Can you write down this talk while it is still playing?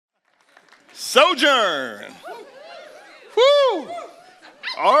Sojourn. Woo!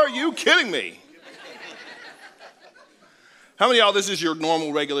 Are you kidding me? How many of y'all, this is your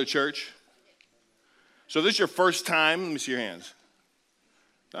normal, regular church? So this is your first time? Let me see your hands.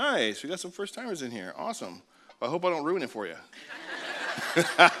 Nice. We got some first timers in here. Awesome. Well, I hope I don't ruin it for you.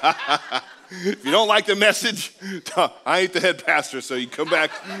 If you don't like the message, I ain't the head pastor, so you come back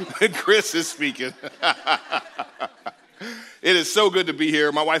when Chris is speaking. It is so good to be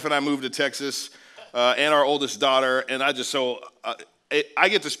here. My wife and I moved to Texas, and our oldest daughter, and I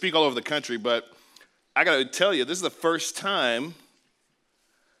get to speak all over the country, but I got to tell you, this is the first time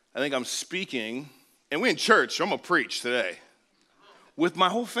I think I'm speaking, and we're in church, so I'm going to preach today with my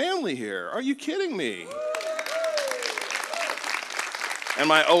whole family here. Are you kidding me? And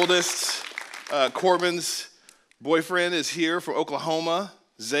my oldest, Corbin's boyfriend, is here from Oklahoma,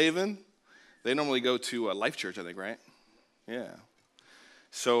 Zaven. They normally go to Life Church, I think, right? Yeah.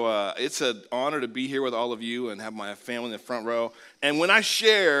 So it's an honor to be here with all of you and have my family in the front row. And when I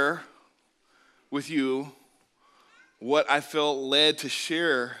share with you what I felt led to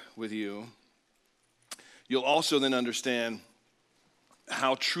share with you, you'll also then understand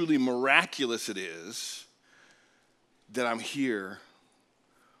how truly miraculous it is that I'm here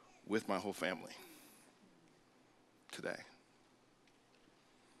with my whole family today.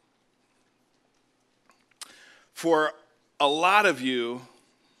 For a lot of you,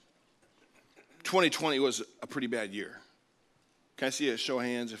 2020 was a pretty bad year. Can I see a show of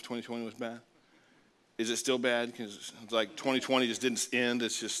hands if 2020 was bad? Is it still bad? Because it's like 2020 just didn't end.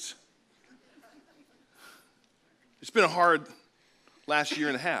 It's been a hard last year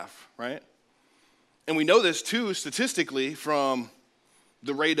and a half, right? And we know this too statistically from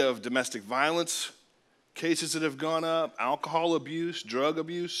the rate of domestic violence cases that have gone up, alcohol abuse, drug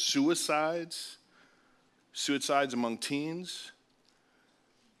abuse, suicides among teens.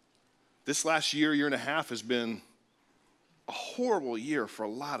 This last year and a half has been a horrible year for a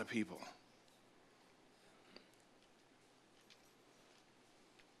lot of people.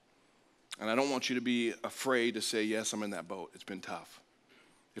 And I don't want you to be afraid to say, yes, I'm in that boat. It's been tough.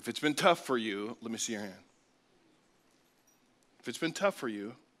 If it's been tough for you, let me see your hand. If it's been tough for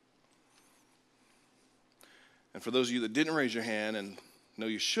you, and for those of you that didn't raise your hand and know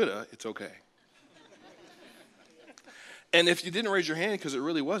you shoulda, it's okay. And if you didn't raise your hand because it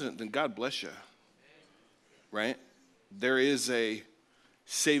really wasn't, then God bless you, right? There is a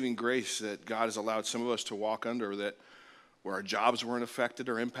saving grace that God has allowed some of us to walk under that where our jobs weren't affected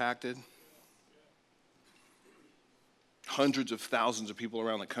or impacted. Hundreds of thousands of people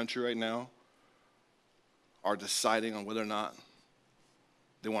around the country right now are deciding on whether or not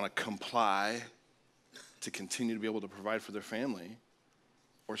they want to comply to continue to be able to provide for their family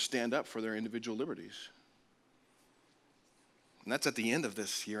or stand up for their individual liberties. And that's at the end of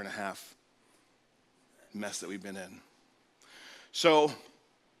this year and a half mess that we've been in. So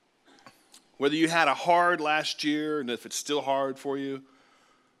whether you had a hard last year and if it's still hard for you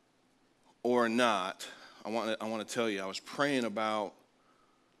or not, I want to tell you, I was praying about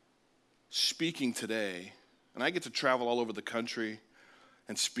speaking today, and I get to travel all over the country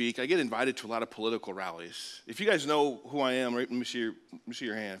and speak. I get invited to a lot of political rallies. If you guys know who I am, right, let me see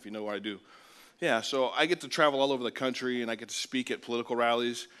your hand if you know what I do. Yeah, so I get to travel all over the country, and I get to speak at political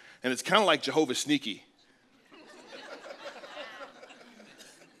rallies, and it's kind of like Jehovah's Sneaky.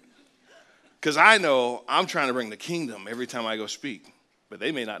 Because I know I'm trying to bring the kingdom every time I go speak, but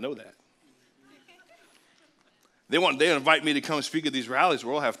they may not know that. They invite me to come speak at these rallies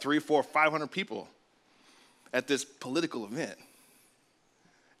where we'll have 300, 400, 500 people at this political event.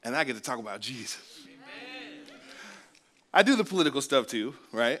 And I get to talk about Jesus. Amen. I do the political stuff too,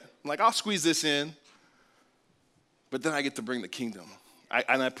 right? I'm like, I'll squeeze this in. But then I get to bring the kingdom.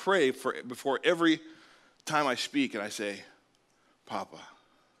 I pray before every time I speak, and I say, Papa,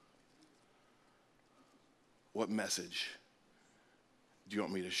 what message do you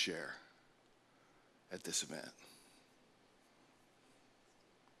want me to share at this event?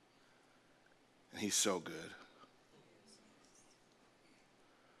 And he's so good.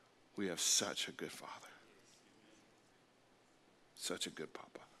 We have such a good Father. Such a good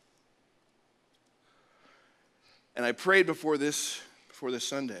Papa. And I prayed before this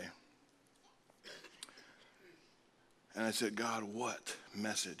Sunday. And I said, God, what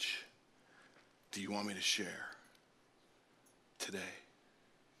message do you want me to share today?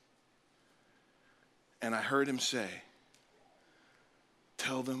 And I heard him say,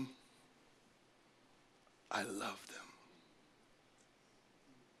 tell them I love them.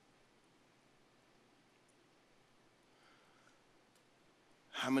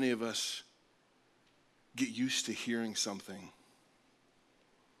 How many of us get used to hearing something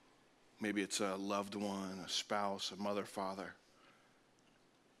Maybe it's a loved one, a spouse, a mother, father.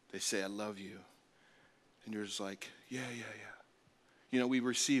 They say, I love you. And you're just like, yeah. You know, we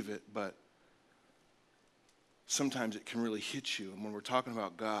receive it, but sometimes it can really hit you. And when we're talking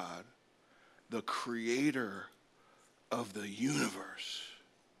about God, the creator of the universe,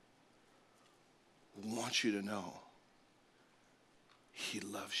 wants you to know he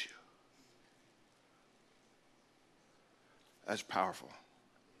loves you. That's powerful.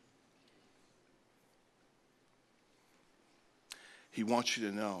 He wants you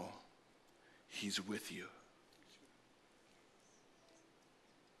to know he's with you.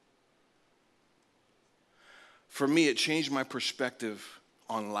 For me, it changed my perspective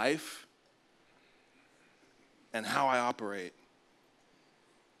on life and how I operate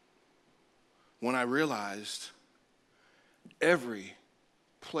when I realized every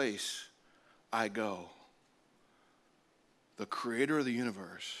place I go, the creator of the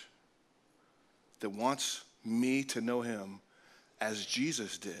universe that wants me to know him as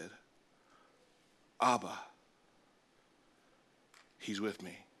Jesus did, Abba, he's with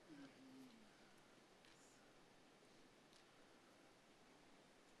me.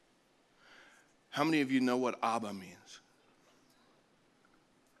 How many of you know what Abba means?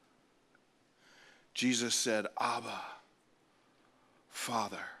 Jesus said, Abba,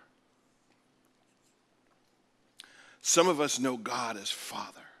 Father. Some of us know God as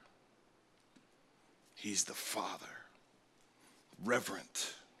Father. He's the Father.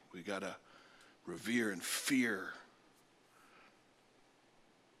 Reverent. We got to revere and fear.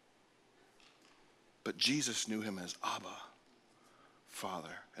 But Jesus knew him as Abba,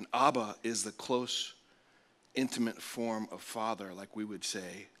 Father. And Abba is the close, intimate form of father, like we would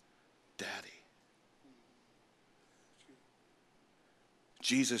say, Daddy.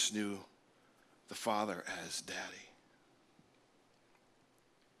 Jesus knew the Father as Daddy.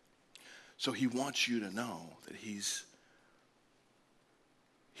 So he wants you to know that he's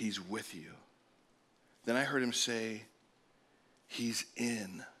with you. Then I heard him say, he's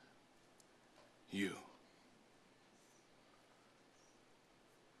in you.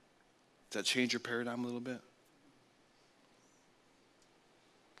 Does that change your paradigm a little bit?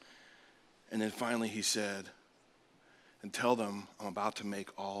 And then finally he said, and tell them I'm about to make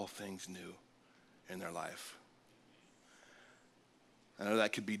all things new in their life. I know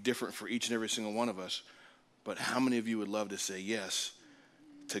that could be different for each and every single one of us, but how many of you would love to say yes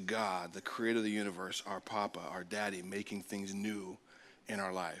to God, the creator of the universe, our Papa, our Daddy, making things new in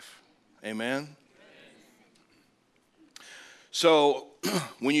our life? Amen? So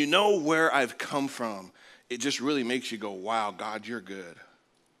when you know where I've come from, it just really makes you go, wow, God, you're good.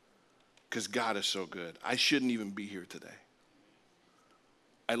 Because God is so good. I shouldn't even be here today.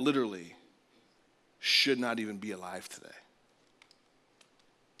 I literally should not even be alive today.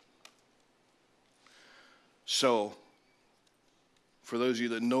 So, for those of you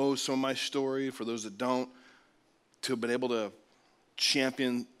that know some of my story, for those that don't, to have been able to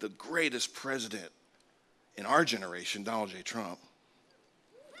champion the greatest president in our generation, Donald J. Trump,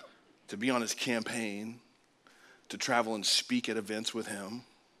 to be on his campaign, to travel and speak at events with him,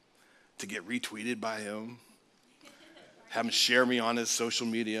 to get retweeted by him, have him share me on his social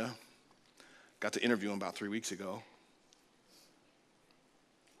media. Got to interview him about 3 weeks ago.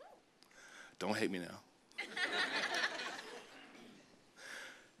 Don't hate me now.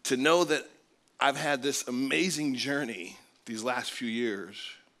 To know that I've had this amazing journey these last few years,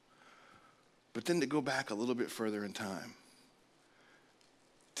 but then to go back a little bit further in time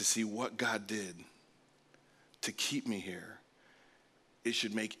to see what God did to keep me here, it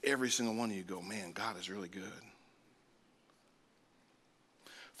should make every single one of you go, man, God is really good.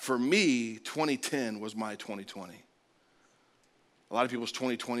 For me, 2010 was my 2020. A lot of people's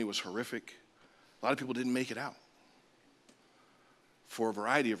 2020 was horrific. A lot of people didn't make it out for a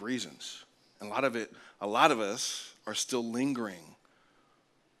variety of reasons. And a lot of us are still lingering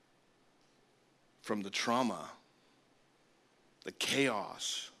from the trauma, the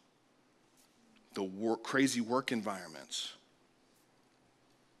chaos, the crazy work environments.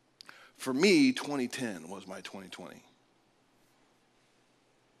 For me, 2010 was my 2020.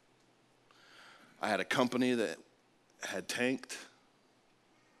 I had a company that had tanked.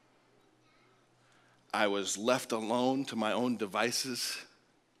 I was left alone to my own devices.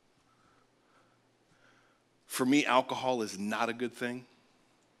 For me, alcohol is not a good thing.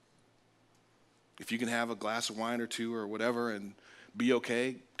 If you can have a glass of wine or two or whatever and be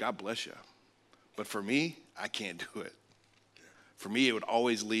okay, God bless you. But for me, I can't do it. For me, it would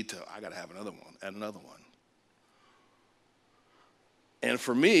always lead to, I got to have another one and another one. And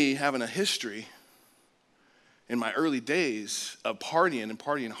for me, having a history in my early days of partying and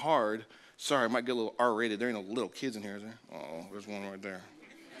partying hard, sorry, I might get a little R-rated. There ain't no little kids in here, is there? Oh, there's one right there.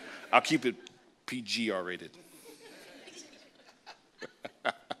 I'll keep it PG R-rated.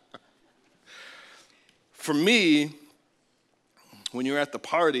 For me, when you're at the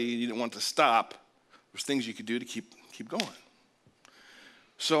party, you didn't want to stop. There's things you could do to keep going.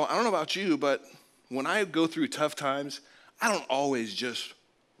 So I don't know about you, but when I go through tough times, I don't always just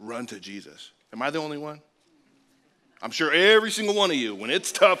run to Jesus. Am I the only one? I'm sure every single one of you, when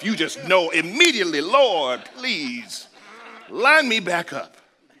it's tough, you just know immediately, Lord, please, line me back up.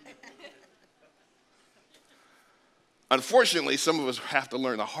 Unfortunately, some of us have to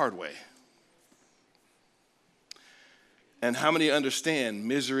learn the hard way. And how many understand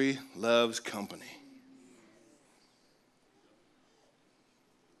misery loves company?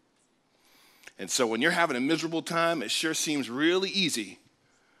 And so when you're having a miserable time, it sure seems really easy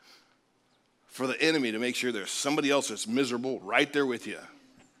for the enemy to make sure there's somebody else that's miserable right there with you.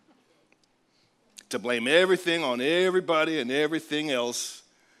 To blame everything on everybody and everything else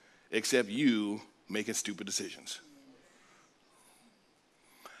except you making stupid decisions.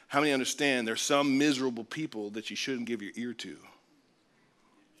 How many understand there's some miserable people that you shouldn't give your ear to?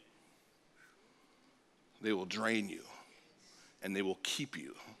 They will drain you, and they will keep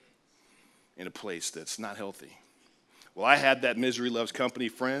you in a place that's not healthy. Well, I had that misery loves company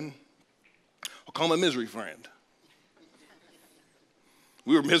friend. I'll call him a misery friend.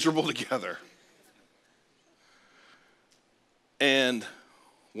 We were miserable together. And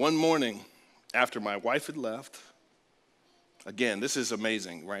one morning, after my wife had left, again, this is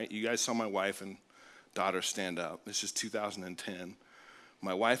amazing, right? You guys saw my wife and daughter stand up. This is 2010.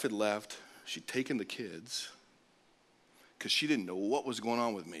 My wife had left. She'd taken the kids because she didn't know what was going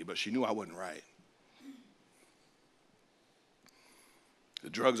on with me, but she knew I wasn't right. The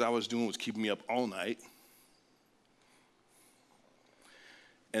drugs I was doing was keeping me up all night.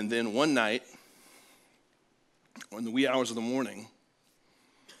 And then one night, in the wee hours of the morning,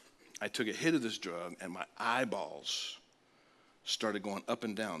 I took a hit of this drug, and my eyeballs started going up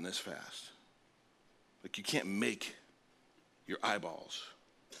and down this fast. Like you can't make your eyeballs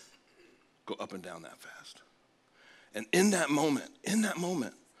go up and down that fast. And in that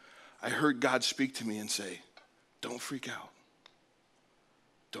moment, I heard God speak to me and say, don't freak out.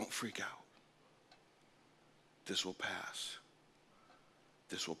 Don't freak out. This will pass.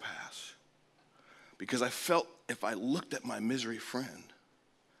 This will pass. Because I felt if I looked at my misery friend,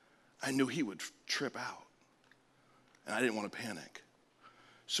 I knew he would trip out. And I didn't want to panic.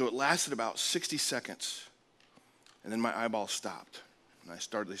 So it lasted about 60 seconds. And then my eyeball stopped. And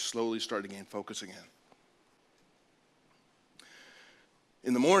they slowly started to gain focus again.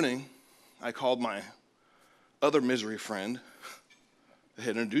 In the morning, I called my other misery friend that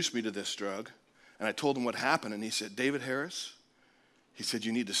had introduced me to this drug. And I told him what happened. And he said, David Harris, he said,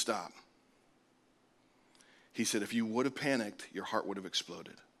 you need to stop. He said, if you would have panicked, your heart would have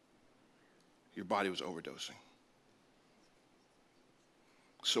exploded. Your body was overdosing.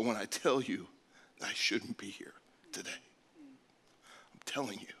 So when I tell you I shouldn't be here today, I'm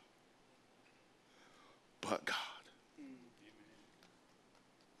telling you, but God.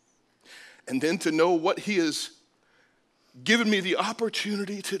 And then to know what he has given me the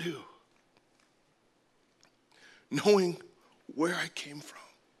opportunity to do, knowing where I came from.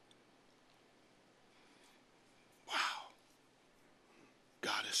 Wow.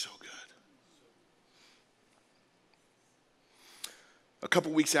 God is so good. A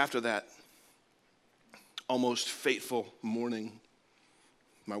couple weeks after that almost fateful morning,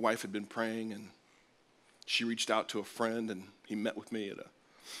 my wife had been praying, and she reached out to a friend, and he met with me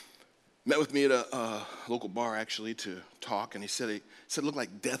at a local bar, actually, to talk. And he said it looked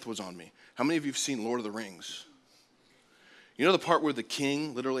like death was on me. How many of you have seen Lord of the Rings? You know the part where the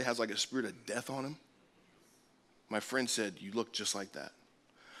king literally has like a spirit of death on him? My friend said, you look just like that.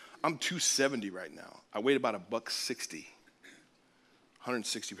 I'm 270 right now. I weighed about $160,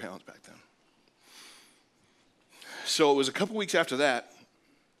 160 pounds back then. So it was a couple weeks after that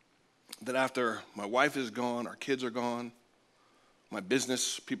after my wife is gone, our kids are gone, my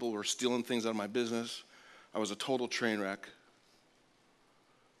business, people were stealing things out of my business, I was a total train wreck,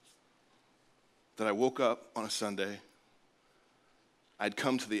 that I woke up on a Sunday. I'd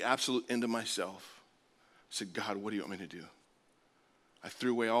come to the absolute end of myself. I said, God, what do you want me to do? I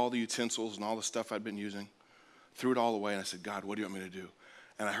threw away all the utensils and all the stuff I'd been using, threw it all away, and I said, God, what do you want me to do?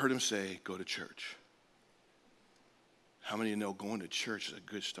 And I heard him say, go to church. How many of you know going to church is a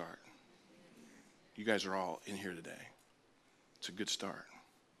good start? You guys are all in here today. It's a good start.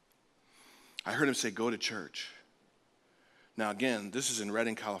 I heard him say, go to church. Now again, this is in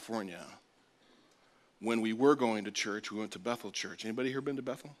Redding, California. when we were going to church, we went to Bethel Church. Anybody here been to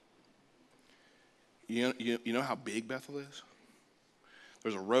Bethel? You know how big Bethel is?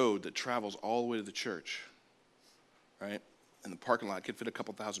 There's a road that travels all the way to the church, right? And the parking lot could fit a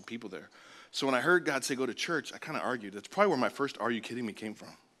couple thousand people there. So when I heard God say go to church, I kind of argued. That's probably where my first "are you kidding me" came from.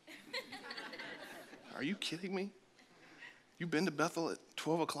 Are you kidding me? You've been to Bethel at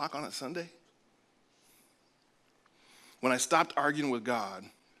 12 o'clock on a Sunday? When I stopped arguing with God,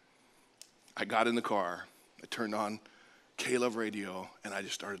 I got in the car, I turned on K-Love radio, and I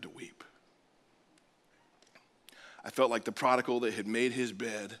just started to weep. I felt like the prodigal that had made his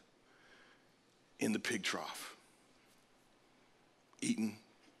bed in the pig trough, eating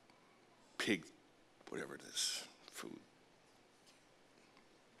pig, whatever it is, food.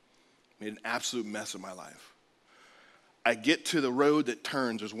 Made an absolute mess of my life. I get to the road that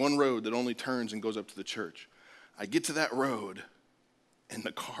turns. There's one road that only turns and goes up to the church. I get to that road, and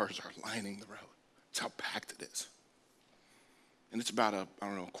the cars are lining the road. That's how packed it is. And it's about a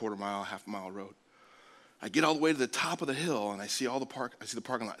quarter mile, half a mile road. I get all the way to the top of the hill, and I see the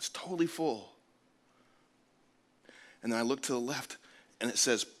parking lot. It's totally full. And then I look to the left, and it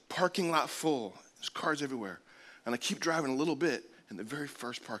says, "Parking lot full." There's cars everywhere. And I keep driving a little bit, and the very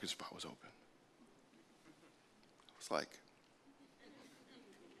first parking spot was open. It's like,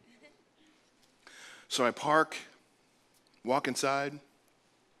 so I park, walk inside,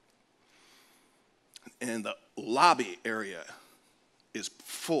 and the lobby area is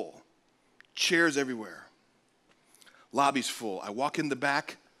full. Chairs everywhere. Lobby's full. I walk in the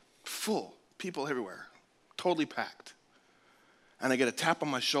back, full. People everywhere. Totally packed. And I get a tap on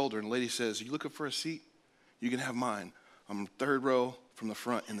my shoulder, and the lady says, "Are you looking for a seat? You can have mine. I'm third row from the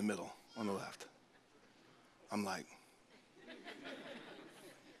front in the middle on the left." I'm like,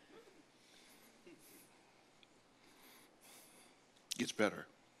 gets better.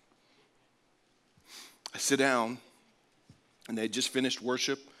 I sit down, and they had just finished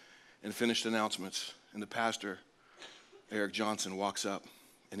worship and finished announcements. And the pastor, Eric Johnson, walks up,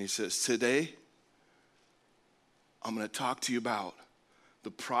 and he says, "Today, I'm going to talk to you about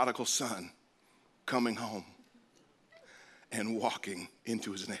the prodigal son coming home and walking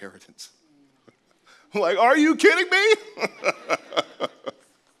into his inheritance." I'm like, are you kidding me?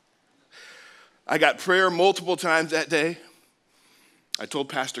 I got prayer multiple times that day. I told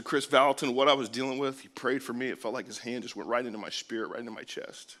Pastor Chris Valentin what I was dealing with. He prayed for me. It felt like his hand just went right into my spirit, right into my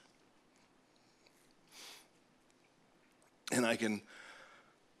chest. And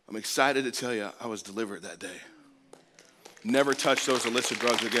I'm excited to tell you I was delivered that day. Never touched those illicit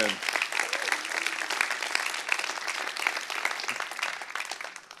drugs again.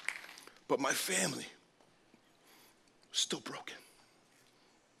 But my family was still broken.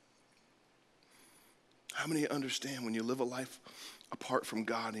 How many understand when you live a life apart from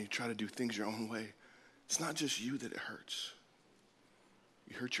God and you try to do things your own way, it's not just you that it hurts.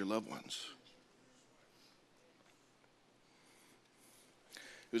 You hurt your loved ones.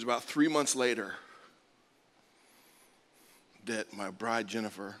 It was about 3 months later that my bride,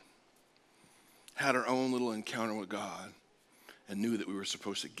 Jennifer, had her own little encounter with God and knew that we were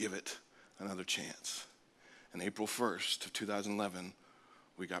supposed to give it another chance. And April 1st of 2011,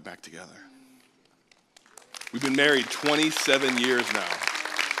 we got back together. We've been married 27 years now.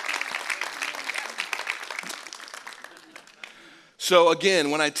 So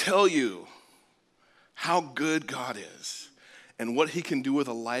again, when I tell you how good God is and what he can do with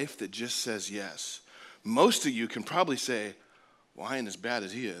a life that just says yes, most of you can probably say, "Well, I ain't as bad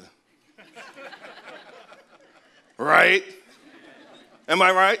as he is." Right? Am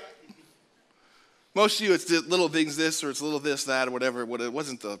I right? Most of you, it's the little things this or it's little this, that, or whatever. It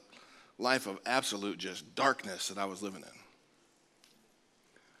wasn't the life of absolute just darkness that I was living in.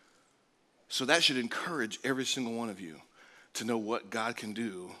 So that should encourage every single one of you to know what God can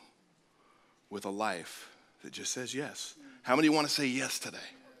do with a life that just says yes. How many want to say yes today?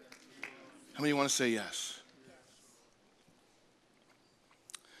 How many want to say yes?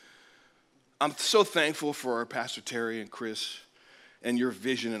 I'm so thankful for our Pastor Terry and Chris and your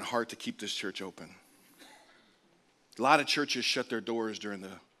vision and heart to keep this church open. A lot of churches shut their doors during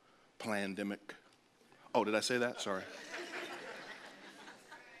the pandemic. Oh, did I say that? Sorry.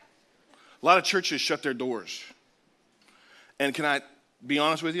 A lot of churches shut their doors. And can I be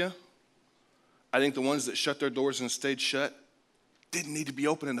honest with you? I think the ones that shut their doors and stayed shut didn't need to be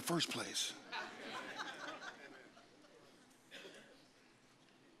open in the first place.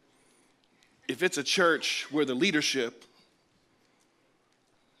 If it's a church where the leadership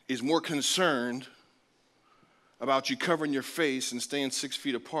is more concerned about you covering your face and staying 6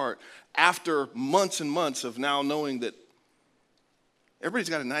 feet apart after months and months of now knowing that everybody's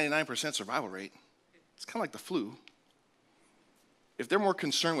got a 99% survival rate. It's kind of like the flu. If they're more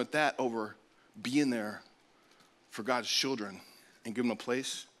concerned with that over being there for God's children and give them a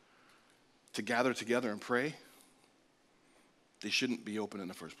place to gather together and pray, they shouldn't be open in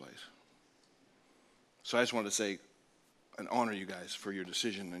the first place. So I just wanted to say and honor you guys for your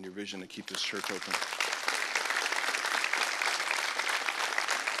decision and your vision to keep this church open.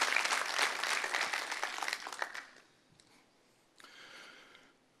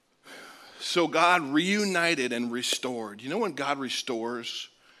 So God reunited and restored. You know when God restores?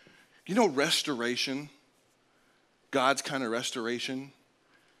 You know restoration? God's kind of restoration?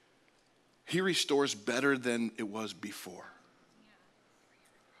 He restores better than it was before.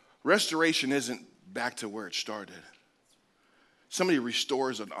 Restoration isn't back to where it started. Somebody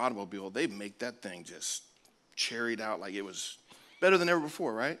restores an automobile, they make that thing just cherried out like it was better than ever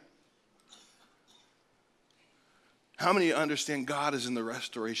before, right? How many of you understand God is in the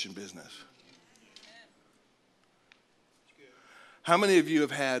restoration business? How many of you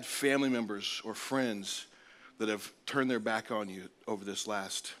have had family members or friends that have turned their back on you over this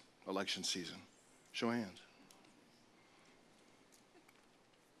last election season? Show of hands.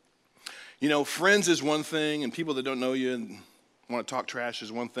 You know, friends is one thing, and people that don't know you and want to talk trash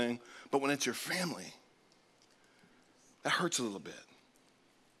is one thing, but when it's your family, that hurts a little bit.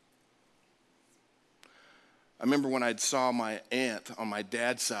 I remember when I saw my aunt on my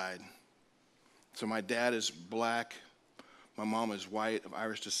dad's side. So my dad is black. My mom is white, of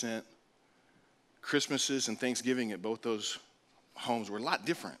Irish descent. Christmases and Thanksgiving at both those homes were a lot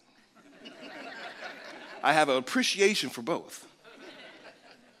different. I have an appreciation for both.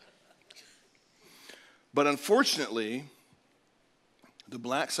 But unfortunately, the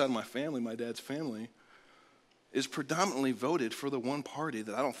black side of my family, my dad's family, is predominantly voted for the one party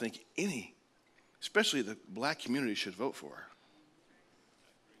that I don't think any, especially the black community, should vote for.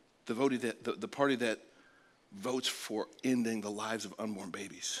 The party that votes for ending the lives of unborn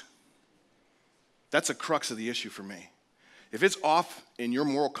babies. That's a crux of the issue for me. If it's off in your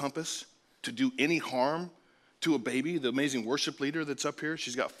moral compass to do any harm to a baby, the amazing worship leader that's up here,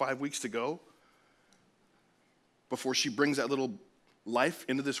 she's got 5 weeks to go before she brings that little life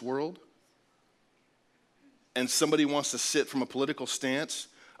into this world, and somebody wants to sit from a political stance,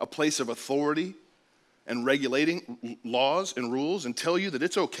 a place of authority, and regulating laws and rules and tell you that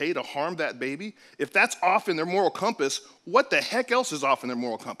it's okay to harm that baby, if that's off in their moral compass, what the heck else is off in their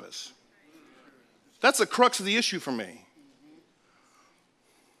moral compass? That's the crux of the issue for me.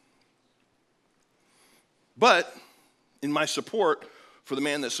 But in my support for the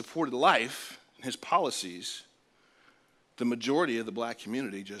man that supported life and his policies, the majority of the black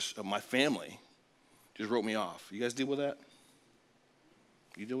community, of my family, just wrote me off. You guys deal with that?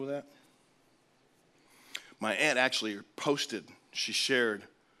 You deal with that? My aunt actually posted, she shared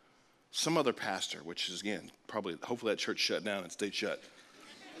some other pastor, which is, again, hopefully that church shut down and stayed shut.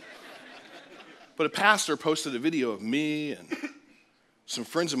 But a pastor posted a video of me and some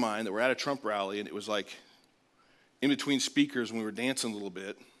friends of mine that were at a Trump rally, and it was like in between speakers, and we were dancing a little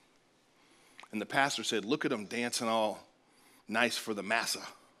bit. And the pastor said, "Look at them dancing all nice for the massa,"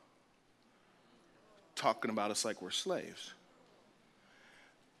 talking about us like we're slaves.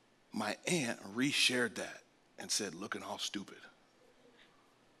 My aunt reshared that and said, "Looking all stupid."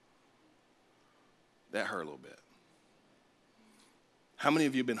 That hurt a little bit. How many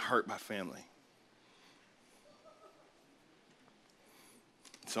of you have been hurt by family?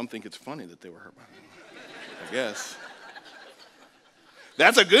 Some think it's funny that they were hurt by family, I guess.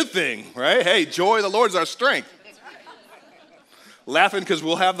 That's a good thing, right? Hey, joy of the Lord is our strength. Laughing because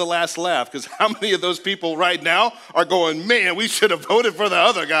we'll have the last laugh, because how many of those people right now are going, "Man, we should have voted for the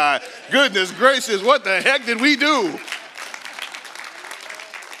other guy. Goodness gracious, what the heck did we do?"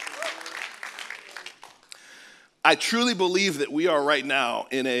 I truly believe that we are right now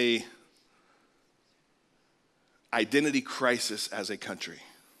in a identity crisis as a country.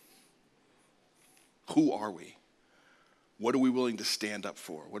 Who are we? What are we willing to stand up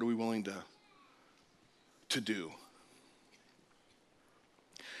for? What are we willing to do?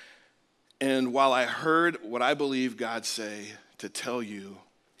 And while I heard what I believe God say to tell you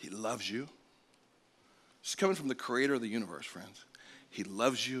he loves you, it's coming from the creator of the universe, friends. He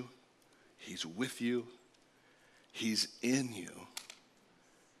loves you. He's with you. He's in you.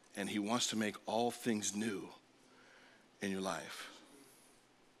 And he wants to make all things new in your life.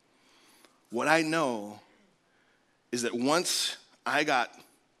 What I know is that once I got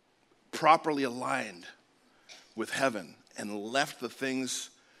properly aligned with heaven and left the things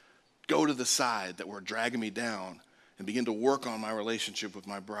go to the side that were dragging me down and begin to work on my relationship with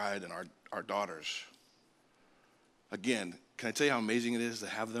my bride and our daughters. Again, can I tell you how amazing it is to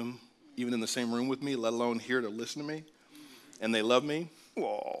have them even in the same room with me, let alone here to listen to me, and they love me.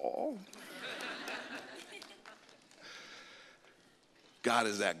 Aww. God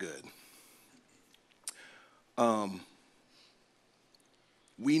is that good.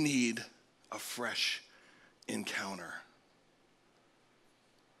 We need a fresh encounter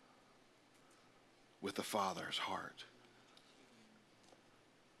with the Father's heart.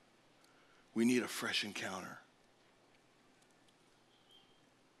 We need a fresh encounter.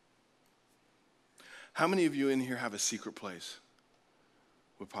 How many of you in here have a secret place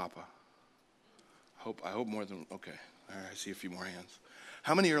with Papa? I hope more than, okay. All right, I see a few more hands.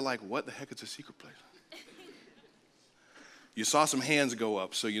 How many are like, what the heck is a secret place? You saw some hands go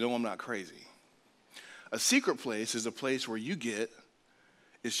up, so you know I'm not crazy. A secret place is a place where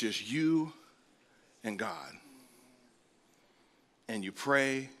it's just you and God. And you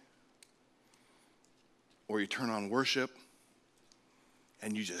pray, or you turn on worship,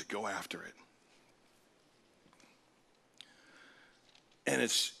 and you just go after it.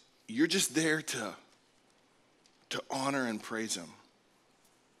 And you're just there to honor and praise him.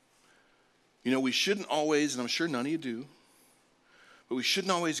 You know, we shouldn't always, and I'm sure none of you do, but we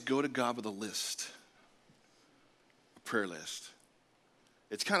shouldn't always go to God with a prayer list.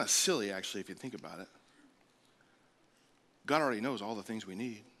 It's kind of silly, actually, if you think about it. God already knows all the things we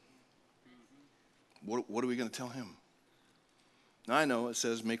need. What are we going to tell him? Now, I know it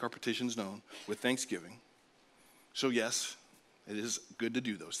says make our petitions known with thanksgiving. So yes, it is good to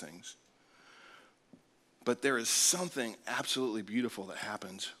do those things. But there is something absolutely beautiful that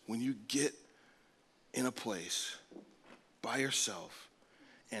happens when you get in a place by yourself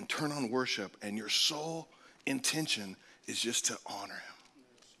and turn on worship, and your sole intention is just to honor him,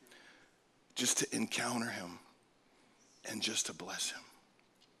 just to encounter him, and just to bless him.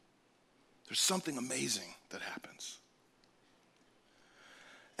 There's something amazing that happens.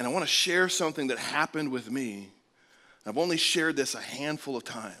 And I want to share something that happened with me. I've only shared this a handful of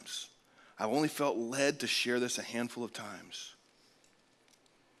times. I've only felt led to share this a handful of times.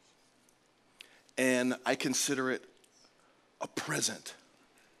 And I consider it a present,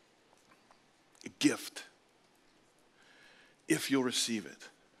 a gift, if you'll receive it.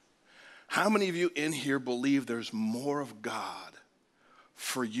 How many of you in here believe there's more of God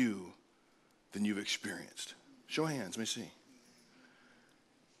for you than you've experienced? Show of hands, let me see.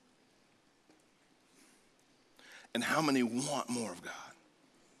 And how many want more of God?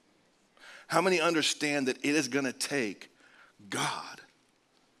 How many understand that it is going to take God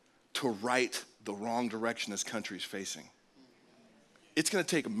to right the wrong direction this country is facing? It's going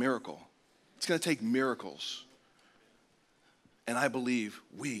to take a miracle. It's going to take miracles. And I believe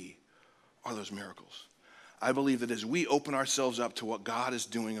we are those miracles. I believe that as we open ourselves up to what God is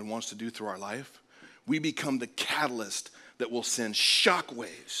doing and wants to do through our life, we become the catalyst that will send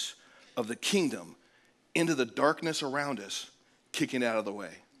shockwaves of the kingdom into the darkness around us, kicking it out of the way,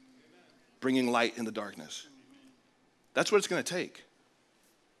 bringing light in the darkness. That's what it's going to take.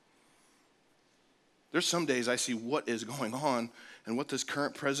 There's some days I see what is going on and what this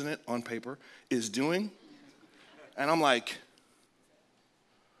current president on paper is doing, and I'm like,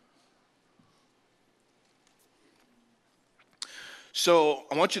 so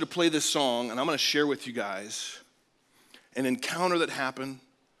I want you to play this song, and I'm going to share with you guys an encounter that happened,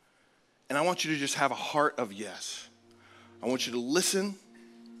 and I want you to just have a heart of yes. I want you to listen,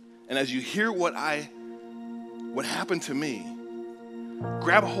 and as you hear what happened to me,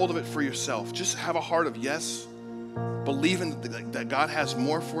 grab a hold of it for yourself. Just have a heart of yes, believing that God has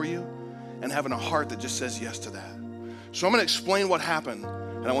more for you, and having a heart that just says yes to that. So I'm going to explain what happened,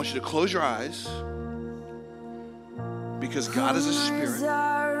 and I want you to close your eyes, because God is a spirit,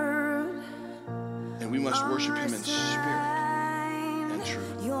 and we must worship him in spirit and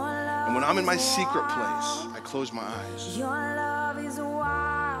truth. And when I'm in my secret place, I close my eyes.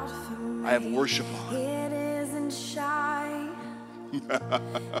 I have worship on. And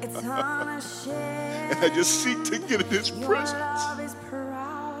I just seek to get in his presence.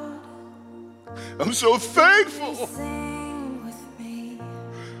 I'm so thankful.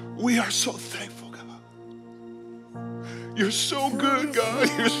 We are so thankful, God. You're so good, God.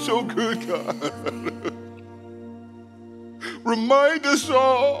 You're so good, God. Remind us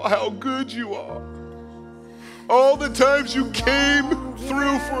all how good you are. All the times you came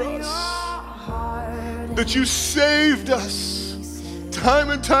through for us. That you saved us time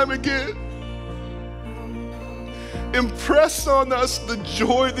and time again. Impress on us the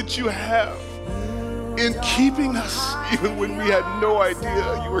joy that you have in keeping us, even when we had no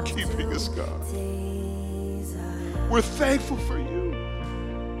idea you were keeping us, God. We're thankful for you.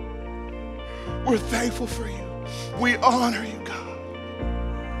 We're thankful for you. We honor you, God.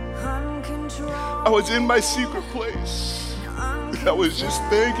 I was in my secret place. I was just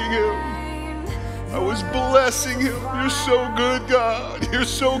thanking him. I was blessing him. You're so good, God. You're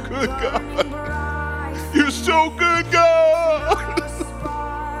so good, God. You're so good, God.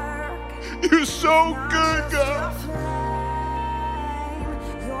 You're so good, God.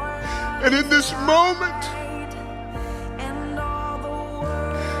 And in this moment,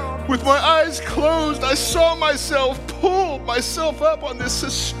 with my eyes closed, I saw myself pull myself up on this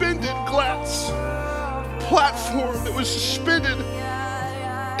suspended glass platform that was suspended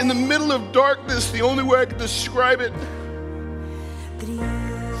in the middle of darkness. The only way I could describe it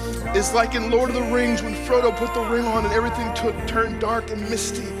is like in Lord of the Rings when Frodo put the ring on and everything turned dark and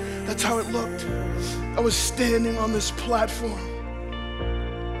misty. That's how it looked. I was standing on this platform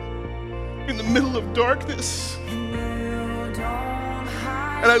in the middle of darkness.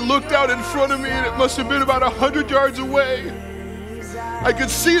 And I looked out in front of me, and it must have been about 100 yards away. I could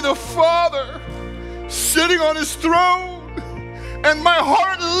see the Father sitting on his throne, and my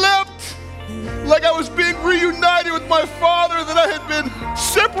heart leapt like I was being reunited with my Father that I had been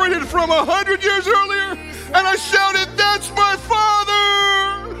separated from 100 years earlier. And I shouted, "That's my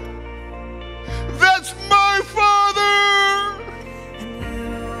Father! That's my Father!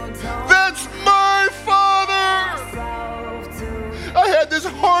 That's my Father!" I had this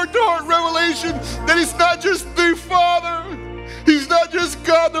heart-to-heart revelation that he's not just the Father. He's not just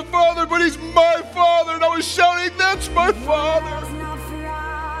God the Father, but he's my Father. And I was shouting, "That's my Father."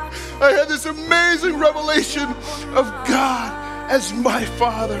 I had this amazing revelation of God as my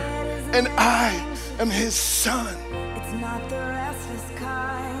Father, and I am his son.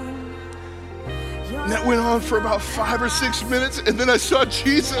 And that went on for about 5 or 6 minutes, and then I saw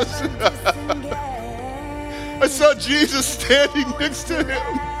Jesus. I saw Jesus standing next to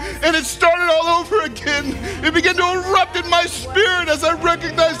him, and it started all over again. It began to erupt in my spirit as I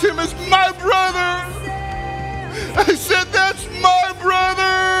recognized him as my brother. I said, "That's my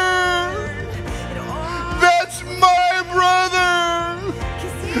brother. That's my brother.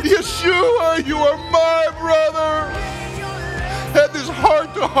 Yeshua, you are my brother." Had this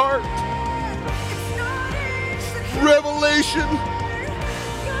heart-to-heart revelation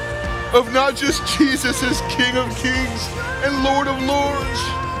of not just Jesus as King of Kings and Lord of Lords,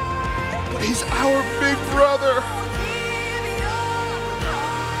 but he's our big brother.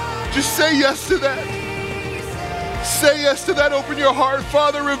 Just say yes to that. Say yes to that. Open your heart.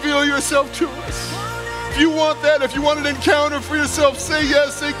 Father, reveal yourself to us. If you want that, if you want an encounter for yourself, say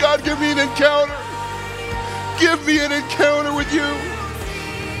yes. Say, "God, give me an encounter. Give me an encounter with you."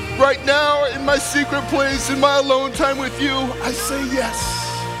 Right now, in my secret place, in my alone time with you, I say yes.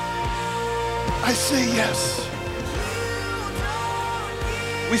 I say yes.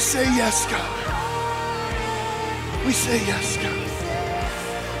 We say yes, God. We say yes, God.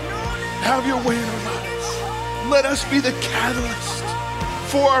 Have your way in our lives. Let us be the catalyst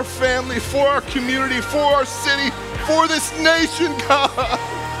for our family, for our community, for our city, for this nation, God.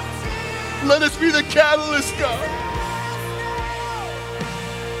 Let us be the catalyst, God.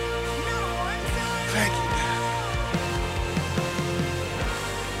 Thank you, Dad.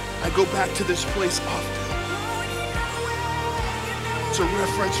 I go back to this place often. It's a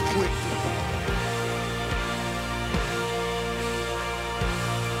reference point for me.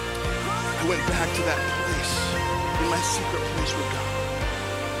 I went back to that place, in my secret place with God.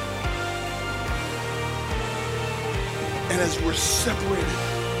 And as we're separated,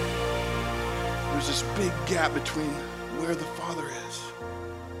 there's this big gap between where the Father is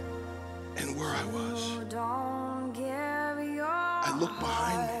and where I was. I looked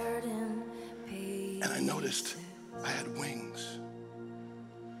behind me, and I noticed I had wings.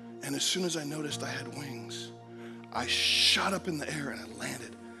 And as soon as I noticed I had wings, I shot up in the air and I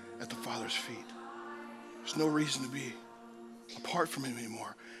landed at the Father's feet. There's no reason to be apart from him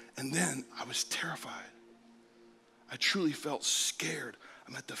anymore. And then I was terrified. I truly felt scared.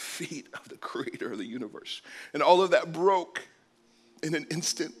 I'm at the feet of the creator of the universe. And all of that broke in an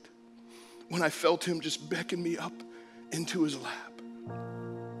instant when I felt him just beckon me up into his lap.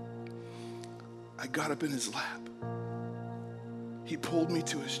 I got up in his lap. He pulled me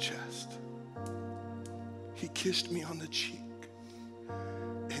to his chest. He kissed me on the cheek.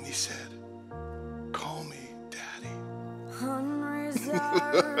 And he said, "Call me Daddy."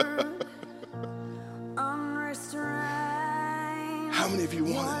 Unreserved, unrestrained. How many of you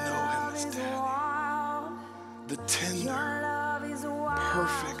want to know him as Daddy? The tender,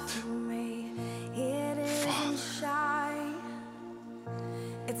 perfect Father.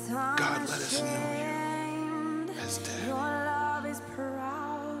 God, let us know you as Daddy. Your love is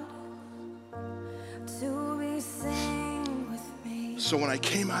proud to be seen with me. So when I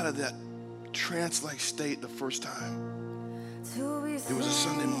came out of that trance like state the first time. It was a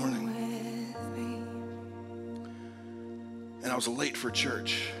Sunday morning. And I was late for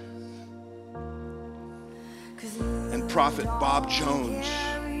church. And Prophet Bob Jones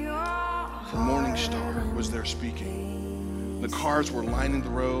from Morning Star was there speaking. The cars were lining the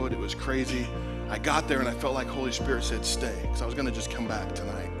road. It was crazy. I got there and I felt like Holy Spirit said stay, because I was going to just come back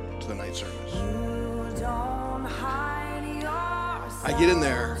tonight to the night service. I get in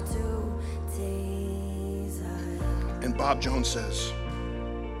there and Bob Jones says,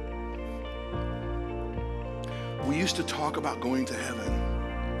 we used to talk about going to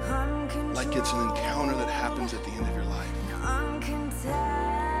heaven like it's an encounter that happens at the end of your life.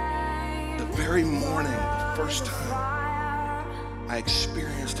 The very morning, the first time I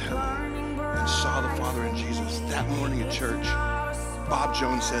experienced heaven and saw the Father in Jesus, that morning at church, Bob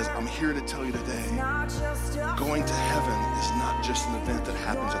Jones says, I'm here to tell you today, going to heaven is not just an event that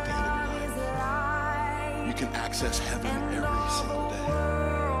happens at the end of your life. You can access heaven every single day.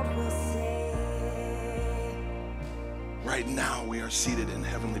 Right now, we are seated in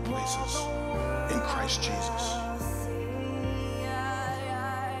heavenly places in Christ Jesus.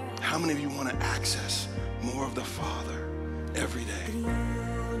 How many of you want to access more of the Father every day?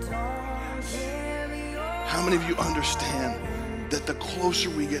 Yes. How many of you understand that the closer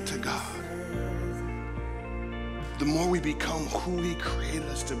we get to God, the more we become who He created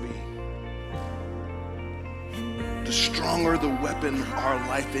us to be, the stronger the weapon our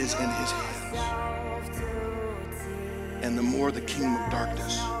life is in His hands, and the more the kingdom of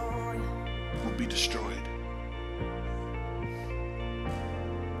darkness will be destroyed.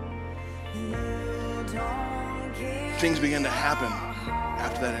 Things began to happen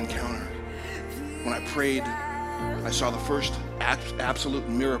after that encounter. When I prayed, I saw the first absolute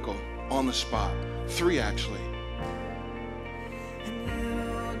miracle on the spot. 3 actually.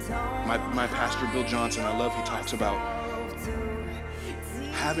 My pastor, Bill Johnson, I love, he talks about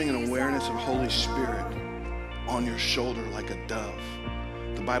having an awareness of Holy Spirit on your shoulder like a dove.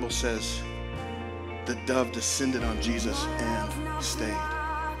 The Bible says the dove descended on Jesus and stayed.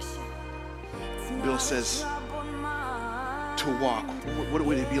 Bill says to walk. What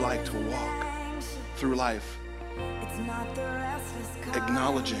would it be like to walk through life?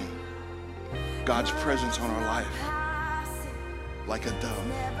 Acknowledging God's presence on our life like a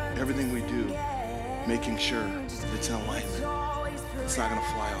dove. Everything we do, making sure it's in alignment. It's not going to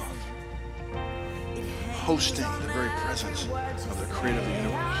fly off. Hosting the very presence of the creator of the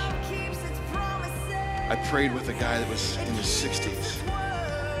universe. I prayed with a guy that was in his 60s.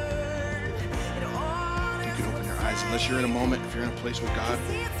 You can open your eyes. Unless you're in a moment, if you're in a place with God,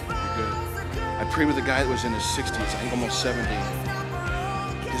 you're good. I prayed with a guy that was in his 60s, I think almost 70.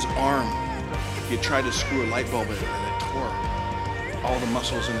 His arm, he had tried to screw a light bulb in it and it tore all the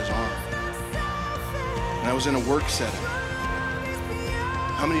muscles in his arm. And I was in a work setting.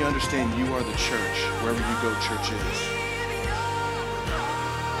 How many understand you are the church? Wherever you go, church is.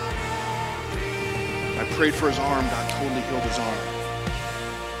 I prayed for his arm. God totally healed his arm.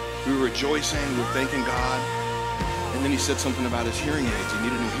 We were rejoicing. We were thanking God. And then he said something about his hearing aids. He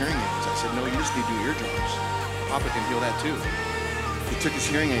needed new hearing aids. I said, no, you just need new eardrums. Papa can heal that too. He took his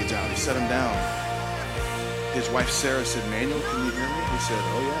hearing aids out. He set them down. His wife, Sarah, said, Manuel, can you hear me? He said,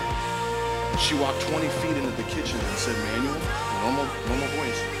 oh, yeah. She walked 20 feet into the kitchen and said, Manuel, normal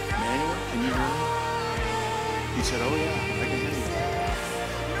voice, Manuel, can you hear me? He said, oh, yeah, I can hear you.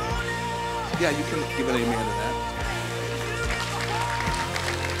 Yeah, you can give an amen to that.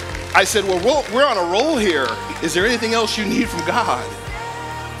 I said, well, we're on a roll here. Is there anything else you need from God?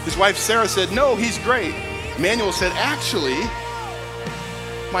 His wife, Sarah, said, no, he's great. Manuel said, actually,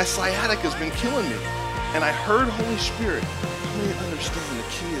 my sciatica has been killing me. And I heard Holy Spirit. How many understand the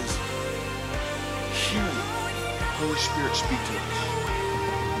key is hearing Holy Spirit speak to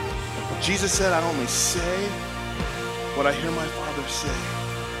us? Jesus said, I only say what I hear my Father say,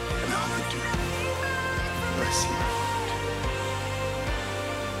 and I only do what I see my Father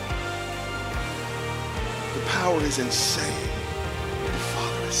do. The power is in saying what the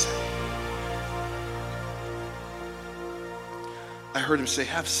Father is saying. I heard him say,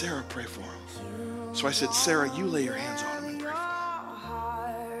 have Sarah pray for him. So I said, Sarah, you lay your hands on him and pray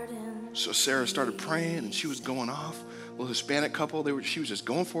for him. So Sarah started praying, and she was going off. A little Hispanic couple, she was just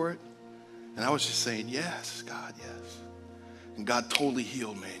going for it. And I was just saying, yes, God, yes. And God totally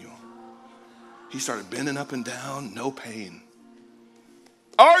healed Manuel. He started bending up and down, no pain.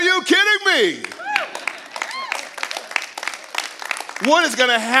 Are you kidding me? What is going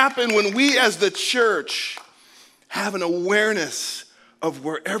to happen when we as the church have an awareness of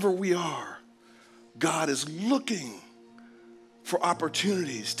wherever we are, God is looking for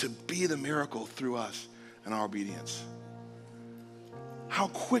opportunities to be the miracle through us and our obedience. How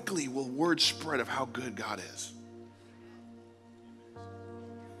quickly will word spread of how good God is?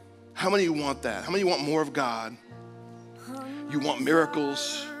 How many of you want that? How many of you want more of God? You want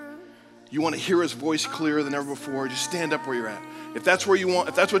miracles? You want to hear his voice clearer than ever before? Just stand up where you're at. If that's where you want,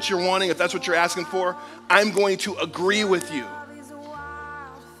 if that's what you're wanting, if that's what you're asking for, I'm going to agree with you.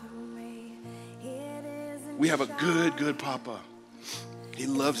 We have a good Papa. He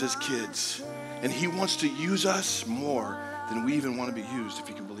loves his kids, and he wants to use us more than we even want to be used, if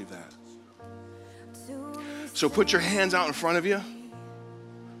you can believe that. So put your hands out in front of you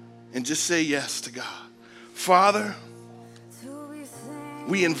and just say yes to God. Father,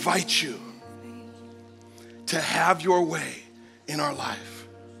 we invite you to have your way in our life.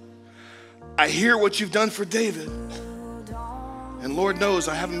 I hear what you've done for David, and Lord knows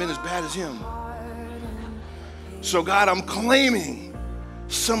I haven't been as bad as him. So God, I'm claiming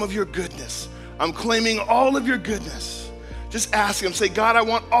some of your goodness. I'm claiming all of your goodness. Just ask him, say, God, I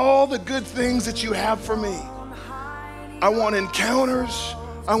want all the good things that you have for me. I want encounters.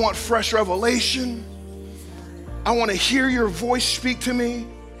 I want fresh revelation. I want to hear your voice speak to me.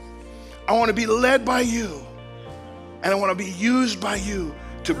 I want to be led by you. And I want to be used by you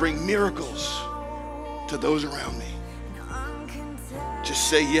to bring miracles to those around me. Just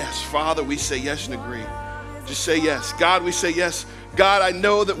say yes. Father, we say yes and agree. Just say yes. God, we say yes. God, I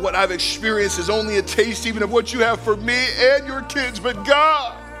know that what I've experienced is only a taste even of what you have for me and your kids. But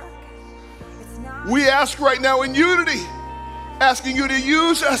God, we ask right now in unity, asking you to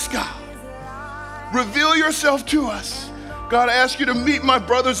use us, God. Reveal yourself to us. God, I ask you to meet my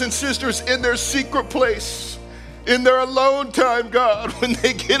brothers and sisters in their secret place, in their alone time, God, when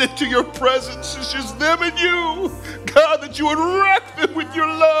they get into your presence. It's just them and you. God, that you would wreck them with your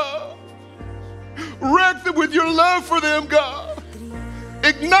love. Wreck them with your love for them, God.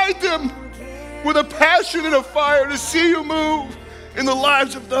 Ignite them with a passion and a fire to see you move in the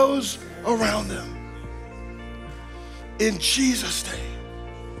lives of those around them. In Jesus' name.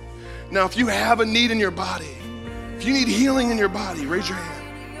 Now, if you have a need in your body, if you need healing in your body, raise your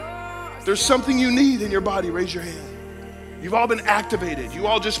hand. If there's something you need in your body, raise your hand. You've all been activated. You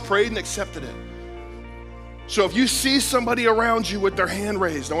all just prayed and accepted it. So if you see somebody around you with their hand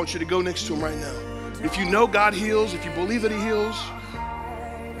raised, I want you to go next to them right now. If you know God heals, if you believe that he heals,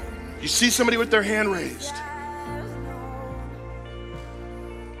 you see somebody with their hand raised.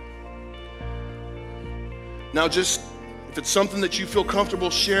 Now just, if it's something that you feel comfortable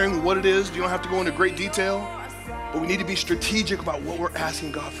sharing what it is, you don't have to go into great detail, but we need to be strategic about what we're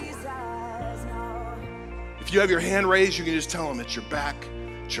asking God for. If you have your hand raised, you can just tell him it's your back,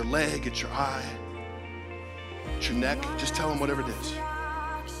 it's your leg, it's your eye, it's your neck. Just tell him whatever it is.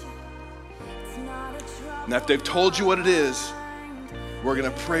 Now, if they've told you what it is, we're going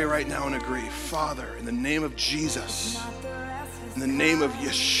to pray right now and agree. Father, in the name of Jesus, in the name of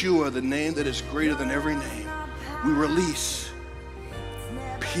Yeshua, the name that is greater than every name, we release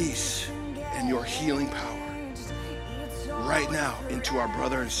peace and your healing power right now into our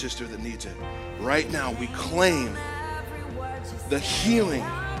brother and sister that needs it. Right now, we claim the healing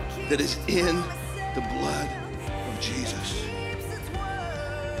that is in the blood of Jesus.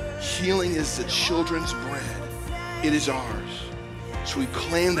 Healing is the children's bread. It is ours. So we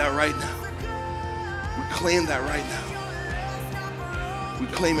claim that right now. We claim that right now. We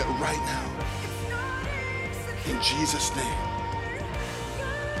claim it right now. In Jesus' name.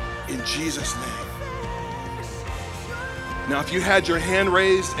 In Jesus' name. Now, if you had your hand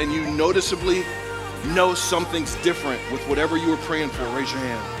raised and you noticeably know something's different with whatever you were praying for, raise your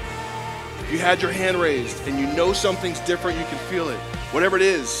hand. If you had your hand raised and you know something's different, you can feel it. Whatever it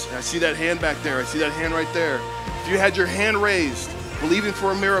is, I see that hand back there. I see that hand right there. If you had your hand raised, believing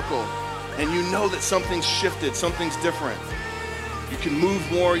for a miracle, and you know that something's shifted, something's different, you can move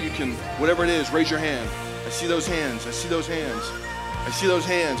more, you can, whatever it is, raise your hand. I see those hands. I see those hands. I see those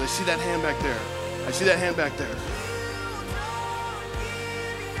hands. I see that hand back there. I see that hand back there.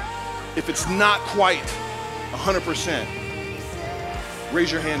 If it's not quite 100%, raise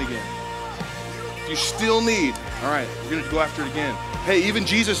your hand again. If you still need, all right, we're going to go after it again. Hey, even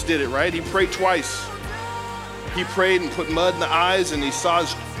Jesus did it, right? He prayed twice. He prayed and put mud in the eyes, and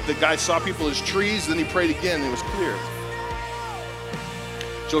the guy saw people as trees, then he prayed again, and it was clear.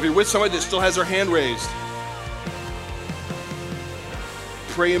 So if you're with somebody that still has their hand raised,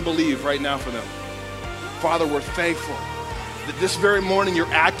 pray and believe right now for them. Father, we're thankful that this very morning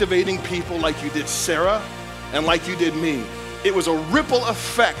you're activating people like you did Sarah and like you did me. It was a ripple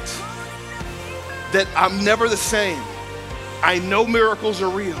effect that I'm never the same. I know miracles are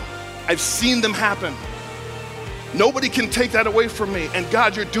real. I've seen them happen. Nobody can take that away from me. And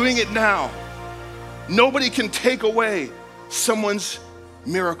God, you're doing it now. Nobody can take away someone's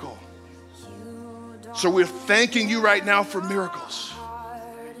miracle. So we're thanking you right now for miracles.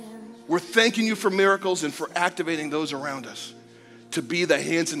 We're thanking you for miracles and for activating those around us to be the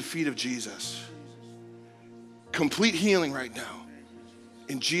hands and feet of Jesus. Complete healing right now.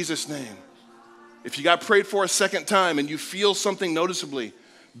 In Jesus' name. If you got prayed for a second time and you feel something noticeably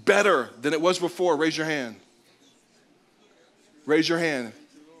better than it was before, raise your hand. Raise your hand.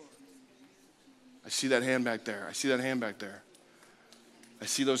 I see that hand back there. I see that hand back there. I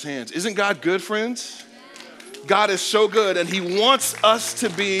see those hands. Isn't God good, friends? God is so good, and he wants us to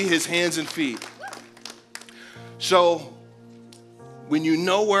be his hands and feet. So when you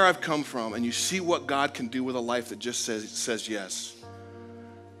know where I've come from and you see what God can do with a life that just says yes,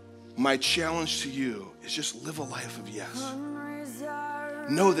 my challenge to you is just live a life of yes.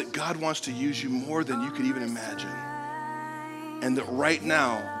 Know that God wants to use you more than you could even imagine. And that right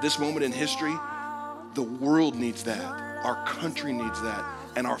now, this moment in history, the world needs that. Our country needs that.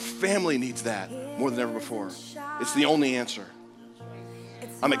 And our family needs that more than ever before. It's the only answer.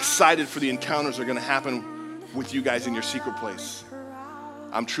 I'm excited for the encounters that are going to happen with you guys in your secret place.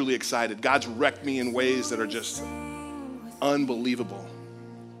 I'm truly excited. God's wrecked me in ways that are just unbelievable.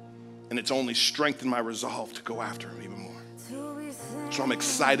 And it's only strengthened my resolve to go after him even more. So I'm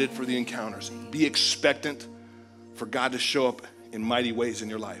excited for the encounters. Be expectant for God to show up in mighty ways in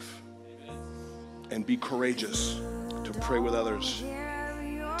your life. And be courageous to pray with others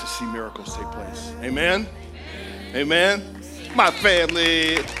to see miracles take place. Amen? Amen? My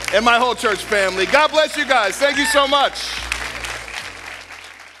family and my whole church family. God bless you guys. Thank you so much.